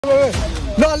ल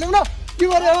न के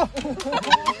गरे हो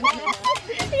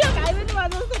यो भाइ पनि मजा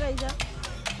जस्तो रहेछ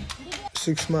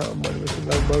 6 मा भनेपछि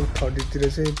लगभग 30 तिर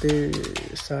चाहिँ त्यही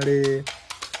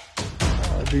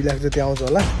 2.5 लाख जति आउँछ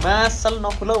होला मासल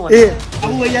नखुलौ ए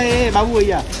बाबु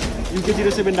भैया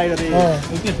UK07 राइडर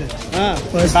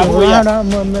बाबु भैया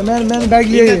मैं बाइक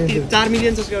लिए 4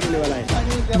 मिलियन सब्सक्राइबर हुने वाला है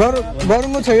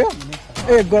गरौँ छ यो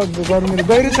ए गरौँ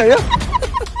गइरो छ यो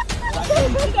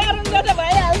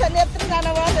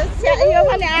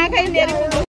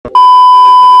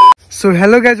so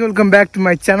hello guys welcome back to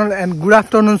my channel and good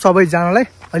afternoon सबैजनालाई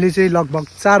अहिले चाहिँ लगभग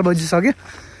 4 बजिसक्यो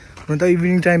हुन त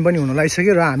इभिनिङ टाइम पनि हुन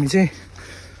लागिसक्यो र हामी चाहिँ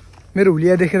मेरो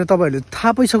हुलिया देखेर तपाईँहरूले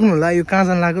थाहा पाइसक्नु होला यो कहाँ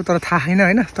जान लाग्यो तर थाहा छैन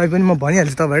होइन तैपनि म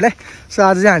भनिहाल्छु तपाईँहरूलाई सो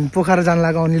आज चाहिँ हामी पोखरा जान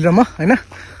लाग्यो अनिल र म होइन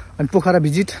अनि पोखरा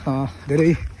भिजिट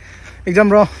धेरै एकदम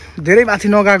र धेरै माथि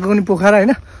नगएको पनि पोखरा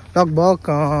होइन लगभग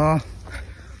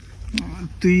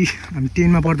हामी 10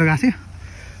 मा पढ्दा गएको थियौँ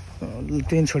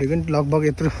 10 छोडेको नि लगभग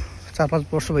यत्रो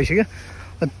 4-5 वर्ष भइसक्यो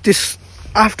त्यस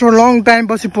आफ्टर लङ टाइम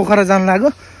पछि पोखरा जान लाग्यो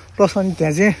प्लस अनि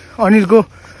त्यहाँ चाहिँ अनिलको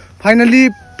फाइनली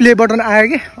प्ले बटन आयो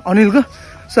कि अनिलको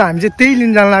सो हामी चाहिँ त्यही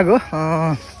लिन जान लाग्यो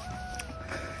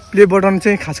प्ले बटन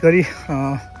चाहिँ खास गरी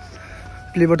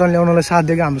प्ले बटन ल्याउनलाई साथ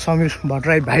दिएको हाम्रो समीर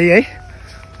भट्टराई भाइ है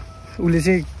उसले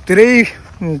चाहिँ धेरै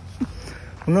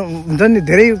हुन्छ नि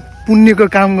धेरै पुण्यको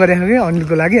काम गरेको क्या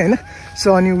अनिलको लागि होइन सो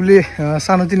अनि उसले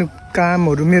सानोतिनो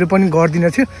कामहरू मेरो पनि गर्दिन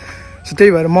थियो सो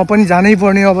त्यही भएर म पनि जानै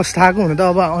पर्ने अवस्था आएको हुन त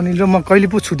अब अनिल र म कहिले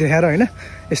पो छु देखाएर होइन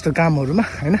यस्तो कामहरूमा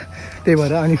होइन त्यही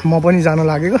भएर अनि म पनि जान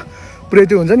लागेको पुरै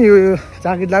त्यो हुन्छ नि यो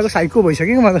जाकेट लगाएको साइको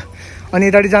भइसक्यो म त अनि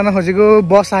यतापट्टि जान खोजेको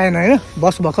बस आएन होइन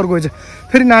बस भर्खर गएछ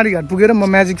फेरि नारीघाट पुगेर म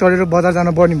म्याजिक चढेर बजार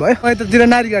जान पर्ने भयो यतातिर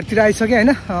नारीघाटतिर आइसकेँ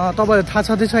होइन तपाईँलाई थाहा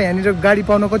छँदैछ यहाँनिर गाडी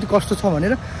पाउन कति कस्तो छ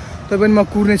भनेर तै पनि म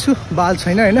कुर्ने छु बाल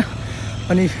छैन होइन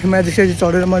अनि म्याजिक साइज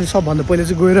चढेर मैले सबभन्दा पहिले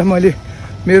चाहिँ गएर मैले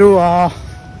मेरो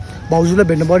भाउजूलाई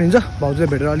भेट्नु पर्ने हुन्छ भाउजूलाई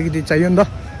भेटेर अलिकति चाहियो नि त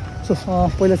सो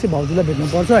पहिला चाहिँ भाउजूलाई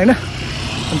भेट्नुपर्छ होइन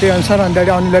अनि त्यही अनुसार अनि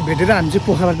त्यहाँदेखि अनिललाई भेटेर हामी चाहिँ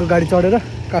पोखराको गाडी चढेर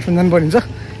काठमाडौँ जानुपर्ने हुन्छ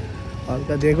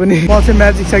हल्का दिएको नि म चाहिँ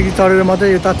म्याजिक साइकल चढेर मात्रै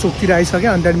यता चोकतिर आइसकेँ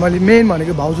अनि त्यहाँदेखि मैले मेन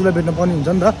भनेको भाउजूलाई भेट्नु पर्ने हुन्छ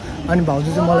नि त अनि भाउजू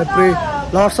चाहिँ मलाई पुरै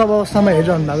लड्सब अवस्थामा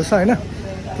हेरिरहनु भएको छ होइन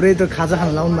पुरै त खाजा खान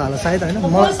लाउनु भएको सायद होइन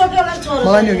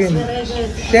मलाई नि के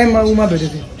टाइममा उमा भेटेको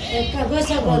थिएँ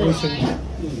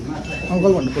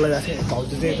अङ्कल भन्नु बोलाइरहेको थिएँ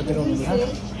भाउजू चाहिँ यतातिर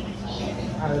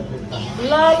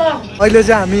अहिले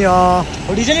चाहिँ हामी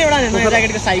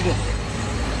ज्याकेटको साइको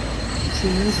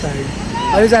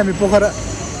अहिले चाहिँ हामी पोखरा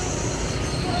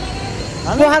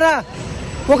अहिले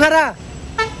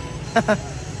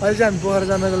चाहिँ हामी पोखरा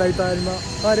जानको लागि तयारीमा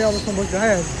तयारी अवस्थामा बस्छ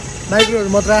है माइक्रोहरू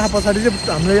मात्र आँखा पछाडि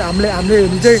चाहिँ हामीले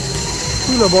हेर्नु चाहिँ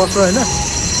ठुलो बस्छ होइन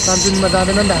सानोतिनीमा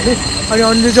जाँदैन नि त हामी अनि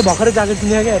अनिले चाहिँ भर्खरै ज्याकेट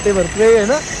किनेको क्या त्यही भएर पुरै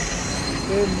होइन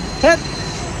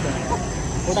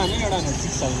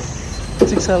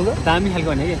 6 सालको दामी खालको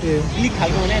भने क्लिक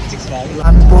खालको भने 6 भयो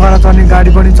हामी पोखरा चढ्ने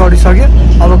गाडी पनि चढिसक्यो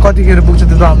अब कतिखेर पुग्छ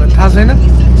त्यो त हामीलाई थाहा छैन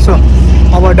सो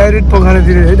अब डाइरेक्ट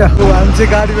पोखरातिर है त हामी चाहिँ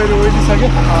गाडी बाहिर ओइलिसक्यो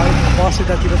बस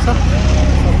यतातिर छ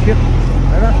सक्यो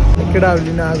होइन केटाहरू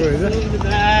लिन आएको हेर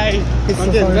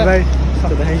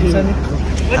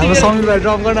हाम्रो समीर भाइ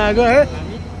ड्रप गर्न आएको है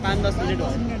 5-10 मिनट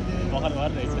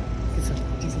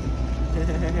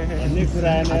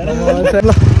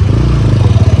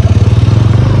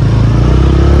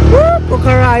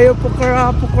पोखरा आयो पोखरा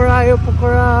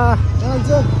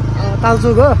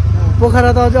तालचोक हो पोखरा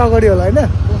त अझै अगाडि होला होइन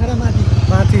पोखरा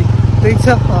माथि ठिक छ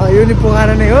यो नि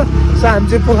पोखरा नै हो सो हामी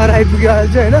चाहिँ पोखरा आइपुग्यो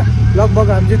अहिले चाहिँ होइन लगभग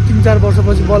हामी चाहिँ 3-4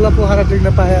 वर्षपछि बल्ल पोखरा टेक्न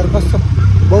पाएँ कस्तो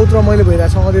बहुत रमाइलो भइरहेको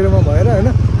छ अँधेरोमा भएर होइन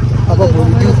अब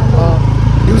भोलि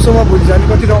दिउँसोमा भोलि जाने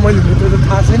कति रमाइलो हुने त्यो त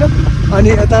थाहा छैन अनि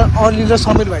यता अनिल र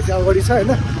समीर भाइ चाहिँ अगाडि छ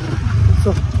होइन सो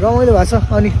रमाइलो भएको छ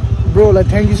अनि ब्रोलाई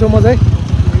थ्याङ्क यू सो मच है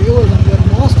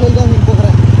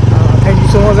थ्याङ्क यू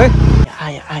सो मच है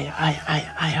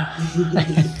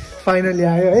फाइनली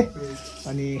आयो है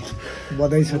अनि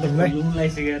बधाई छ तिमीलाई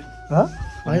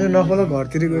होइन नखोल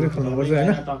घरतिर गएर खोल्नुपर्छ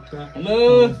होइन घरमा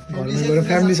गएर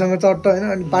फ्यामिलीसँग चट्ट होइन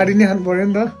अनि पार्टी नै खानु पऱ्यो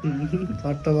नि त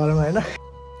चट्ट गरौँ होइन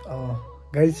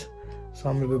गाइज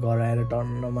समीरको घर आएर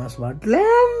टन्न मासु भात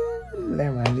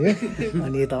ल्याम हाल्यो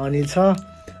अनि यता अनिल छ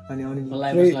अनि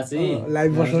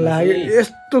लाइभ बस्न लाग्यो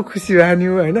यस्तो खुसी भयो नि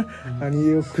होइन अनि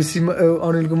यो खुसीमा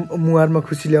अनिलको मुहारमा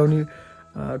खुसी ल्याउने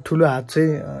ठुलो हात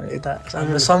चाहिँ यता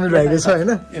समीर भाइको छ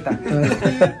होइन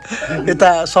यता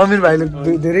समीर भाइले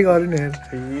धेरै गर्यो नि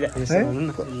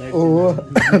ओहो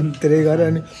धेरै गर्यो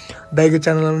अनि दाइको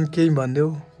च्यानलमा पनि केही भनिदेऊ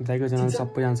दाइको च्यानल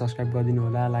सबैजना सब्सक्राइब गरिदिनु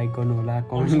होला लाइक गर्नु होला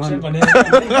कमेन्ट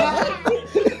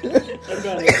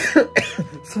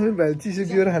समीर भाइ चिसो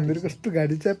दिएर हाम्रो कस्तो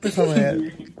गाडी च्याप्पै समय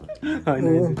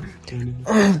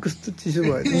कस्तो चिसो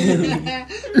भयो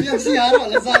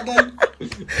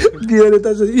दिएर त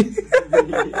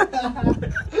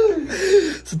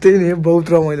त्यही नै बहुत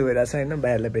रमाइलो भइरहेको छ होइन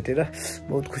भाइहरूलाई भेटेर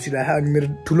बहुत खुसी लाग्यो अनि मेरो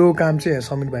ठुलो काम चाहिँ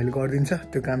समीर भाइले गरिदिन्छ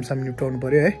त्यो काम साम निप्टाउनु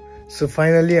पऱ्यो है सो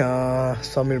फाइनली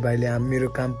समीर भाइले मेरो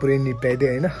काम पुरै निप्टाइदियो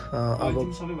होइन अब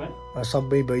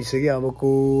सबै भइसक्यो अबको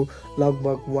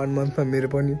लगभग 1 मन्थमा मेरो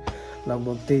पनि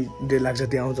लगभग त्यही 1.5 लाख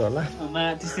जति आउँछ होला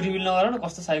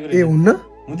ए हुन्न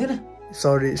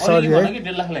सरी है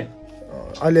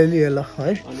अलिअलि ल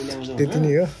है त्यति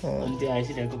नै हो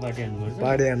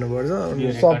पार्टी हान्नुपर्छ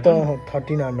सब त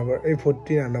 13 हान्नु पर्यो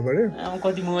 14 हान्नु पर्यो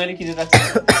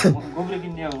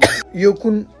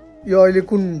यो अहिले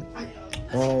कुन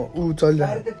ऊ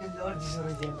चलिरहेको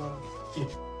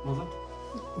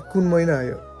कुन महिना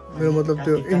आयो मेरो मतलब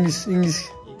त्यो इङ्ग्लिस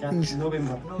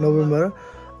नोभेम्बर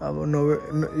अब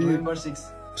नोभेम्बर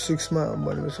 6 मा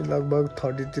भनेपछि लगभग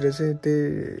 30 तिर चाहिँ त्यही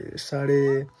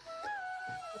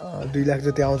 2.5 लाख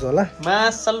जति आउँछ होला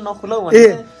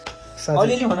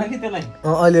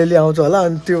अलिअलि आउँछ होला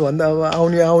अनि त्यो भन्दा अब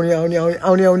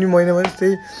आउने महिनामा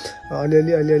त्यही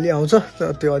अलिअलि आउँछ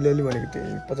त्यो अलिअलि भनेको त्यही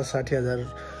 50-60 हजार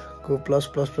को प्लस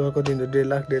कति हुन्छ 1.5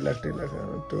 लाख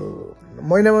त्यो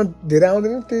महिनामा धेरै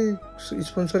आउँदैन त्यही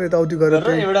स्पोन्सर यताउति गरेर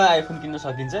एउटा आइफोन किन्न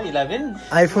सकिन्छ 11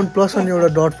 आइफोन प्लस अनि एउटा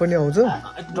डट पनि आउँछ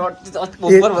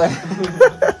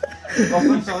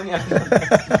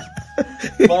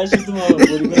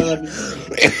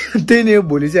त्यही नै हो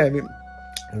भोलि चाहिँ हामी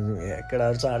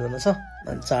केटाहरू 4 जना छ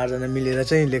अनि 4 जना मिलेर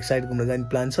चाहिँ लेक साइड घुम्न जाने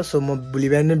प्लान छ सो म भोलि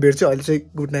बिहान नै भेट्छु अहिले चाहिँ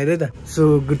गुड नाइट है त सो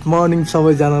गुड मर्निङ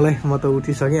सबैजनालाई म त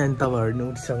उठिसकेँ अनि तपाईँहरू नि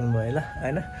उठिसक्नु भयो होला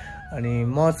होइन अनि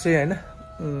म चाहिँ होइन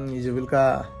हिजो बेलुका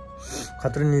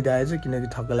खतरा निद आएछु किनकि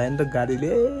थक्क लाग्यो नि त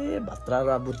गाडीले भत्रा र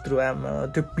बुत्रु आमा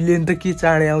त्यो प्लेन त के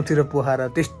चाँडै आउँथ्यो र पोखरा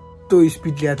त्यस्तो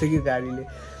स्पिड ल्याएको थियो कि गाडीले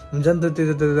हुन्छ नि त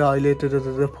त्यो त अहिले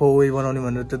त्यो फोवे बनाउने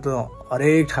भनेर त्यो त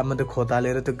हरेक ठाउँमा त्यो खोत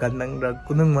हालेर त्यो गान्दाङ र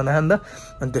कुदाङ बनायो नि त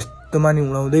अनि त्यस्तोमा नि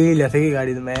उडाउँदै ल्याएको थियो कि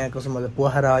गाडी त म्या कसम मलाई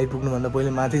पोखरा आइपुग्नुभन्दा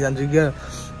पहिले माथि जान्छु क्या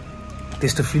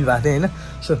त्यस्तो फिल भएको थियो होइन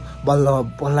सो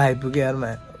बल्ल आइपुग्यो यार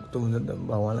म्या त्यो हुन्छ नि त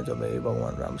भगवान्ले जब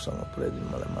भगवान् राम्रोसँग पुऱ्याइदिनु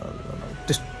मलाई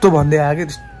त्यस्तो भन्दै आयो कि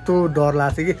त्यस्तो डर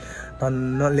लाग्थ्यो कि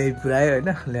धन्न ल्याइ पुऱ्यायो होइन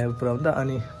ल्याइ पुऱ्याउनु त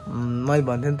अनि मैले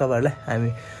भन्थेँ नि तपाईँहरूलाई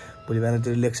हामी भोलि बिहान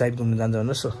त्यो लेक साइड घुम्नु जान्छ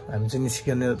भनेर सो हामी चाहिँ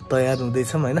निस्किने तयार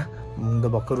हुँदैछौँ होइन त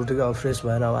भर्खर उठेको अब फ्रेस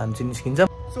भएर अब हामी चाहिँ निस्किन्छौँ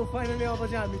सो फाइनली अब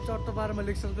चाहिँ हामी चट्टपारमा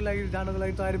लेक साइडको लागि जानको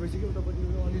लागि तयारी भइसक्यो उतापट्टि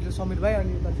अनिल समीर भाइ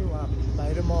अनि यता चाहिँ उहाँ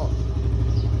भाइ र म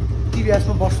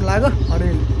टिभीएसमा बस्नु लाग्यो अनि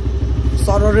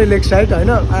सररै लेक साइड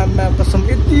होइन आमा कसम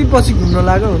यति पछि घुम्न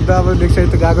लाग्यो हुन त अब लेक साइड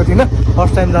त गएको थिइनँ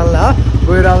फर्स्ट टाइम जानु लाग्यो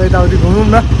गएर अब यताउति घुमौँ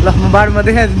न ल म बाटोमा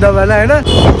देखाइदिन्छु तपाईँलाई होइन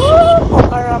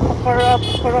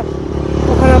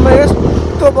पोखरामा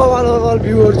यस्तो बवाल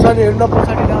भ्यूहरू छ नि हेर्नु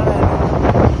पछाडि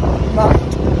डाँडाहरूमा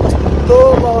कस्तो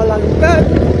बवाल लाग्यो क्या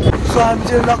सो हामी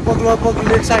चाहिँ लगभग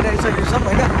लेक साइड आइसकेको छौँ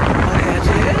होइन अनि यहाँ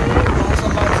चाहिँ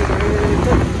मान्छेहरू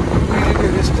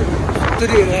यस्तो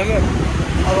हेरेँ क्या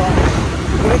अब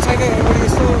लेक साइड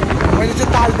यस्तो मैले चाहिँ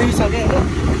ताल देखिसकेँ होइन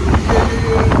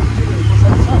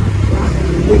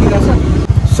देखिरहेको छ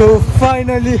सो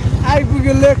फाइनली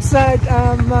आइपुग्यो लेक साइड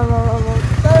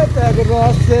त्यहाँको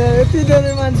रहस्य यति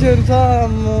धेरै मान्छेहरू छ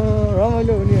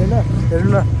रमाइलो हुने होइन हेर्नु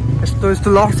न यस्तो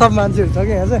लट्स अफ मान्छेहरू छ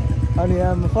क्या यहाँ चाहिँ अनि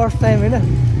यहाँ फर्स्ट टाइम होइन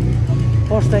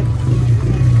फर्स्ट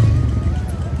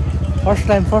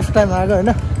टाइम आएको होइन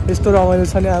यस्तो रमाइलो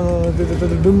छ नि अब त्यो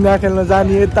डुङ्गा खेल्न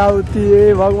जाने यताउति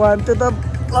भगवान् त्यो त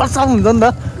लट्स अफ हुन्छ नि त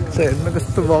हेर्नु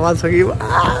कस्तो बवाल छ कि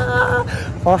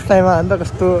फर्स्ट टाइम आयो नि त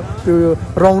कस्तो त्यो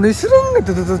रौनै सुरुङ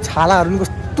त्यो छालाहरू पनि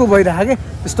कस्तो भइरहेको कि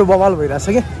त्यस्तो बवाल भइरहेछ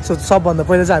कि सो सबभन्दा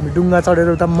पहिला चाहिँ हामी डुङ्गा चढेर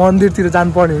उता मन्दिरतिर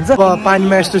जानुपर्ने हुन्छ अब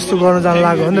पानीमा यस्तो गर्न जानु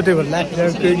लाग्यो भने त त्यही भएर लाइफ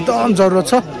ज्याकेटको एकदम जरुरत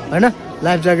छ होइन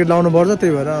लाइफ ज्याकेट लाउनु पर्छ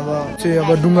त्यही भएर अब चाहिँ अब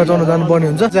डुङ्गा चढ्नु जानुपर्ने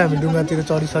हुन्छ चाहिँ हामी डुङ्गातिर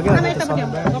चढिसक्यो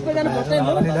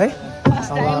अनि है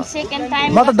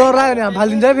म त डर लाग्यो नि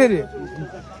फालिदिन्छ है फेरि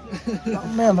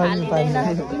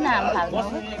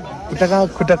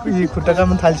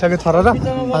खुट्टाकामा थालिसक्यो थर र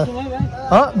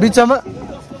बिचमा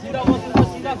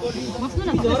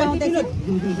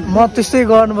म त्यस्तै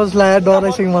गर्नुपर्छ लाग्यो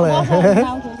डराइसक्यो मलाई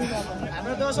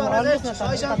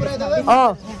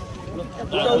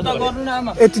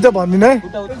यति त भन्दिनँ है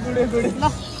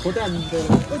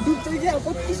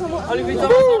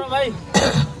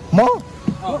म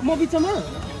बिचमा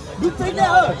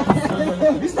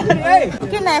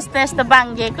किन यस्तो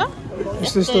बाङ्गिएको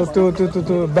यस्तो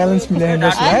त्यो ब्यालेन्स मिलाएर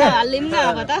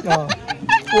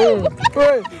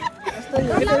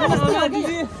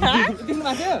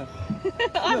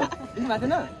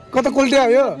कता कोल्टे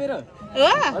आयो हो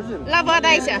ल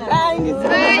बधाई छ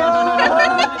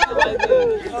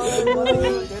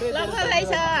ल बधाई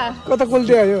छ कता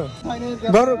कोल्टे आयो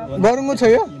गरुङको छ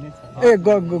यो ए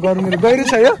गरुङ गहिरो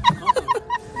छ यो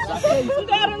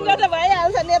गरुङको त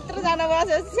भइहाल्छ नेत्र जान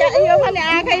बस्छ यो पनि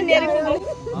आँखै नेरी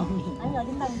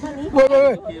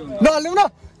नहाल्नु न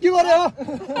के गर्यो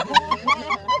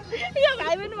यो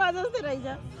भाइ पनि म जस्तो रहेछ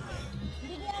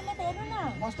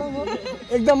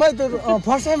एकदमै त्यो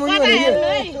फर्स्ट टाइम हुने भने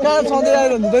कहाँ सधैँ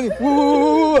आइरहन्छ त नि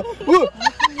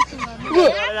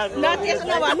नतेस्न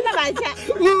भन्न भाइ छ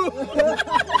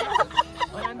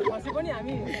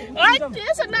ओइ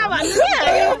त्यसो नभन्नु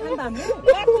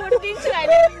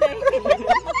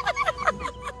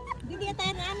दिदी यता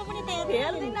आमा पनि तयार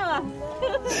हेर्दिन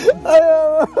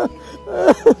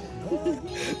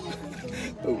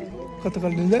कता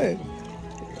कल्टिन्छ है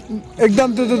एकदम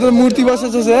त्यो मूर्ति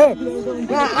बसेछ है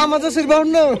आमा जसरी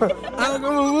बाउन्न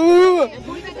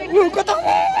कता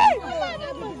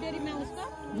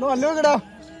नहाल्नु केटा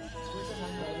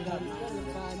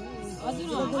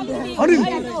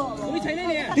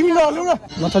तिमी नहाल्नु न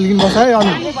नचलिकन बस है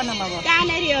अनि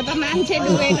कहाँनेरि हो त मान्छे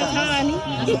डुबेको छ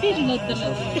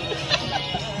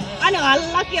अनि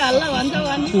हल्ला के हल्ला भन्छ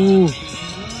भने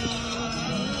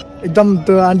एकदम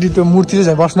त्यो आन्टी त्यो मूर्ति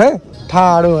चाहिँ बस्न है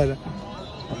ठाडो भएर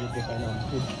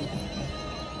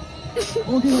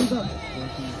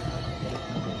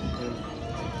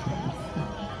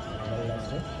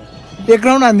एक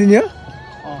राउन्ड हान्दिने हो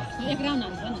एक राउन्ड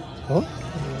हान्छ न हो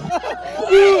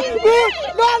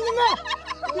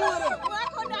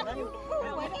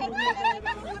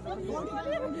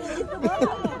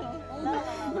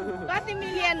कति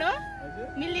मिलियन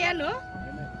हो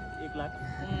 1 लाख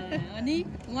अनि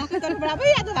उहाँको तर्फबाट पो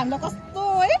याद हामीलाई कस्तो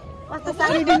है कस्तो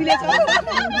साडी मिलेछ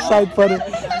साइड परे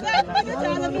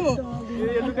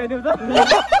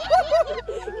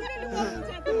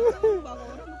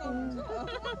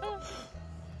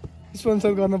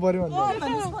स्पोन्सर गर्न पर्यो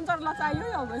स्पोन्सरलाई चाहियो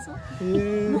अब यसो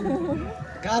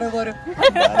गाह्रो पर्यो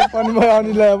पनि भयो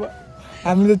अनिलाई अब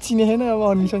हामीले चिने छैन अब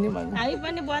अनिसँगै माग्नु हामी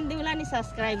पनि बन्दिउँला नि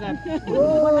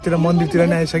सब्स्क्राइबरतिर मन्दिरतिर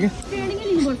नि आइसक्यो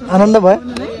आनन्द भयो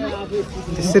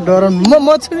त्यसै डराउनु म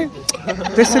छु नि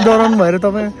त्यसै डराउनु भएर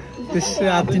तपाईँ त्यसै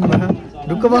आत्तिनु भयो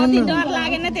ढुक्क बस्नु डर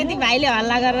लागेन त्यति भाइले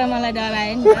हल्ला गरेर मलाई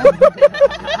डरायो नि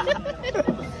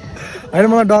होइन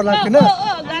मलाई डर लाग्थेन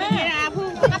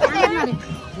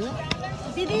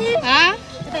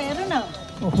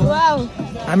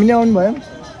हामी नै आउनु भयो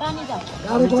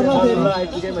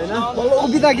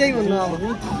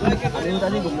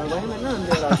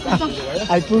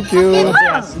आइपुग्यो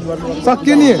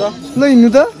सक्यो नि ल हिँड्नु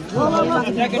त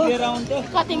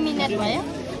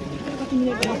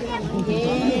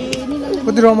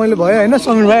कति रमाइलो भयो होइन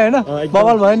समीर भाइ होइन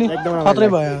बवाल भयो नि खत्रै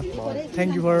भयो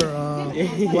thank you for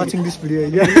watching this video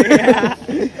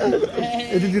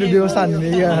यतितिर व्यवस्था हान्ने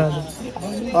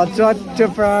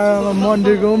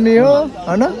मन्दिर घुम्ने हो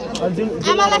होइन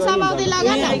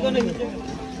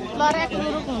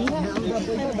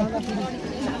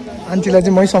आन्टीलाई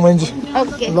चाहिँ मै समाइन्छु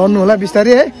लड्नु होला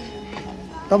बिस्तारै है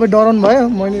तपाईँ डराउनु भयो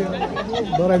मैले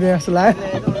डराइदिएँ जस्तो लाग्यो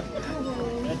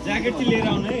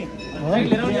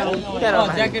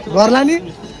घर लाने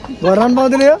घर लानु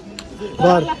पाउँदैन यो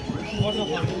घर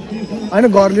होइन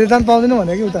घर लिएर जानु पाउँदैन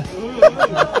भने कि उता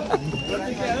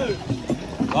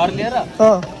घर लिएर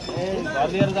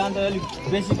जान्छ अलिक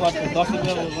बेसी पर्छ 10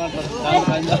 रुपैयाँ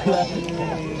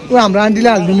ऊ हाम्रो आन्टीले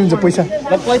हालिदिनुहुन्छ पैसा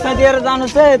पैसा दिएर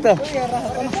जानुहोस् है त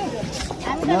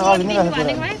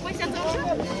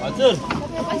हजुर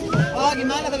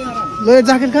ल यो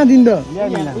ज्याकेट कहाँ दिन्छ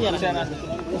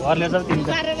घर लिएर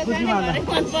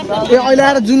ए अहिले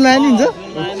आएर जुन लायो नि हुन्छ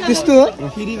त्यस्तो हो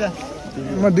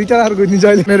म 2टा रात गइदिन्छु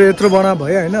अहिले मेरो यत्रो बना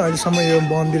भयो होइन अहिलेसम्म यो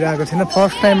मन्दिर आएको थिएन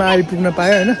फर्स्ट टाइम आइपुग्न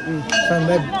पाएँ होइन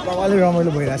सधैँ बाबाले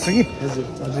रमाइलो भइरहेको छ कि हजुर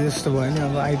यस्तो भयो नि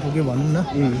अब आइपुग्यो भनौँ न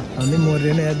हामी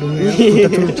मरेन या डुङ्गे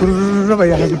थुरुर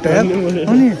भइहाल्यो खुट्टा यार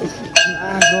अनि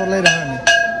डर लगाइरहेको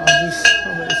हजुर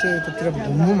अब यसो यतातिर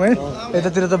घुमौँ है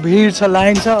यतातिर त भिड छ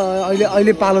लाइन छ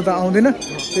अहिले पालो त आउँदैन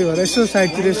त्यही भएर यसो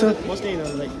साइडतिर यसो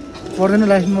पर्दैन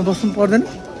लाइनमा बस्नु पर्दैन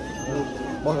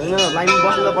ए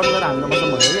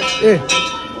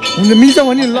हुन्छ मिल्छ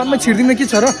भने लम्बा छिर्दिनँ के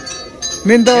छ र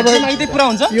मेन त अब पुरा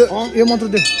हुन्छ यो मात्र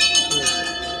दे ए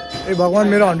भगवान्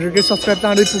मेरो 100K सब्सक्राइब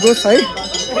चाँडै पुगोस् है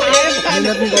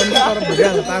मिहिनेत पनि गर्नु तर भुलिया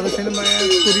हाल्नु पाएको छैन माया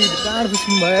छोरी चाँडो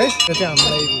पुग्नु भयो है त्यो चाहिँ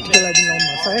हामीलाई टिका लगाइदिनु आउनु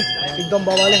भएको छ है एकदम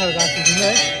बाबाले खाएर गएको दिनु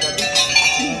है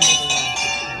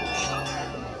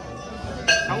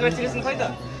कङ्ग्रेचुलेसन खै त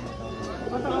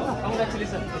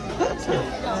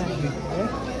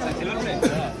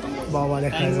बाबाले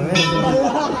खाएर है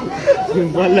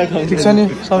ठिक छ नि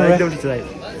सबै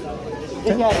के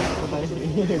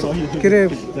अरे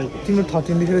तिम्रो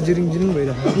 13 लेखेर जिरिङ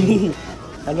भइरहेको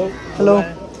हेलो हेलो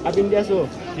आप इंडिया से हो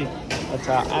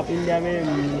अच्छा आप इंडिया में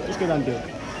किसके जानते हो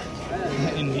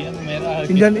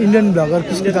इंडियन ब्लॉगर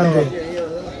किसके जानते हो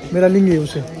मेरा लिंग है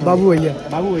उसे बाबू भैया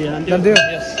जानते हो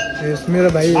यस मेरा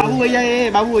भाई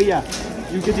बाबू भैया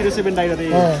यूके 07 डायलर है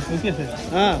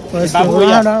हाँ बाबू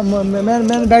भैया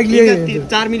मैंने बाइक लिया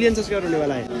 4 मिलियन सब्सक्राइबर होने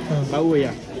वाला है बाबू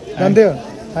भैया जानते हो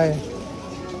हाय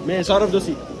मैं सौरभ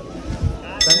जोशी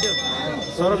जानते हो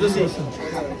सौरभ जोशी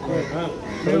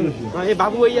हाँ ये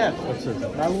बाबू भैया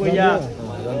बाबू भैया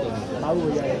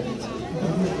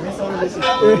मैं सौरभ जोशी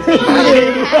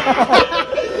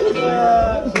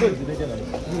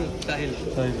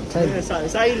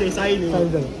साहिल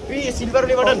ये silver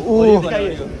play button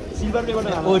silver play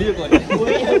button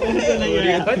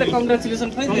congratulation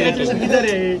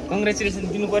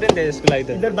दिनु पर्यो नि त यसको लागि त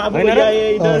इधर बाबू भैया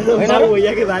है इधर बाबू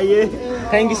भैया के भाइ है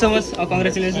thank you so much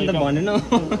congratulation त भनेन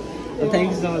थ्यांक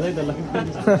यू सो मच है त ल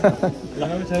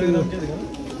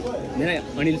मेरा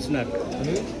अनिल सुनार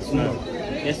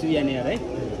एसवीएनआर है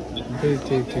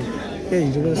ठीक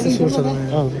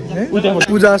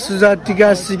पूजा सुजा टिका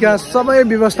सिका सबै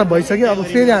व्यवस्था भइसक्यो अब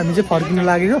फेरि हामी चाहिँ फर्किनु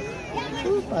लागेको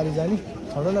पारि जाने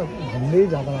छोड न भन्दै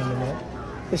जाँदा मलाई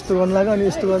यस्तो गर्नु लाग्यो अनि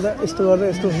यस्तो गर्दा यस्तो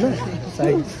हुन्न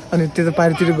अनि त्यो त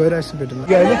पारितिर गएर यस्तो भेटौँ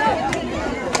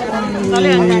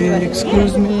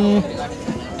एक्सक्युज मी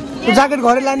ज्याकेट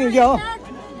घरै लाने हो क्या हो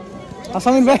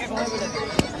समीर भाइ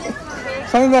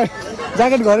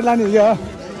ज्याकेट घरै लाने हो क्या हो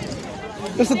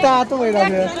त्यस्तो तातो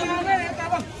भइरहेको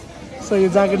सो यो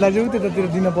ज्याकेटलाई चाहिँ त्यतातिर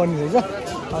दिन पर्ने रहेछ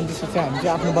अनि त्यसपछि हामी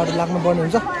चाहिँ आफ्नो बाटो लाग्नुपर्ने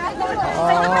हुन्छ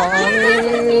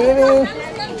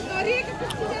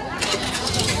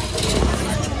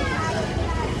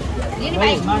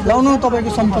लाउनु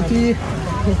तपाईँको सम्पत्ति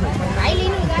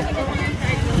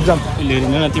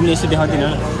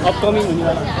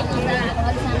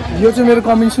यो चाहिँ मेरो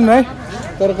कमिङ सुन है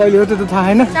तर कहिले हो त्यो त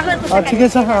थाहा छैन ठिकै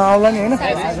छ आउला नि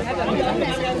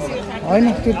होइन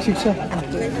त्यो ठिक छ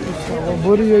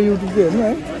बरु यो युट्युब हेर्नु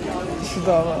है त्यस्तो त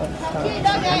अब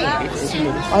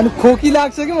अनि खोकी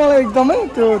लाग्छ कि मलाई एकदमै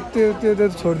त्यो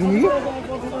छोडिदिनु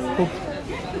कि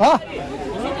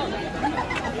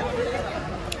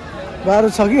गाह्रो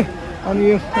छ कि अनि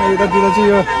यो यतातिर चाहिँ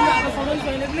यो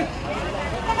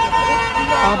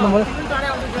आफ्नो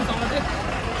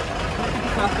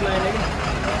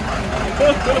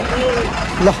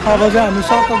ल अब चाहिँ हामी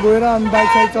सट्ट गएर अनि बाइक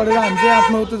साइड चढेर हामी चाहिँ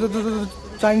आफ्नो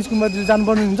चाइनिज कुमारतिर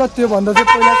जानुपर्ने हुन्छ त्योभन्दा चाहिँ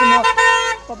पहिला चाहिँ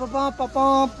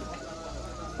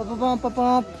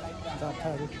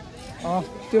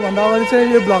त्योभन्दा अगाडि चाहिँ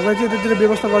यो भ्लगलाई चाहिँ यतातिर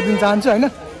व्यवस्था गरिदिनु चाहन्छु होइन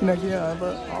किनकि अब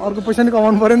अर्को पैसा नि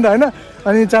कमाउनु पऱ्यो नि त होइन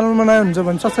अनि च्यानलमा नयाँ हुन्छ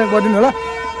भने सब्सक्राइब गरिदिनु होला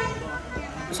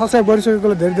सब्सक्राइब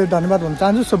गरिसकेकोलाई धेरै धेरै धन्यवाद भन्न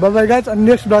चाहन्छु सो बाइ बाइ गाइज अनि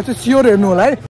नेक्स्ट भ्लग चाहिँ स्योर हेर्नु होला है।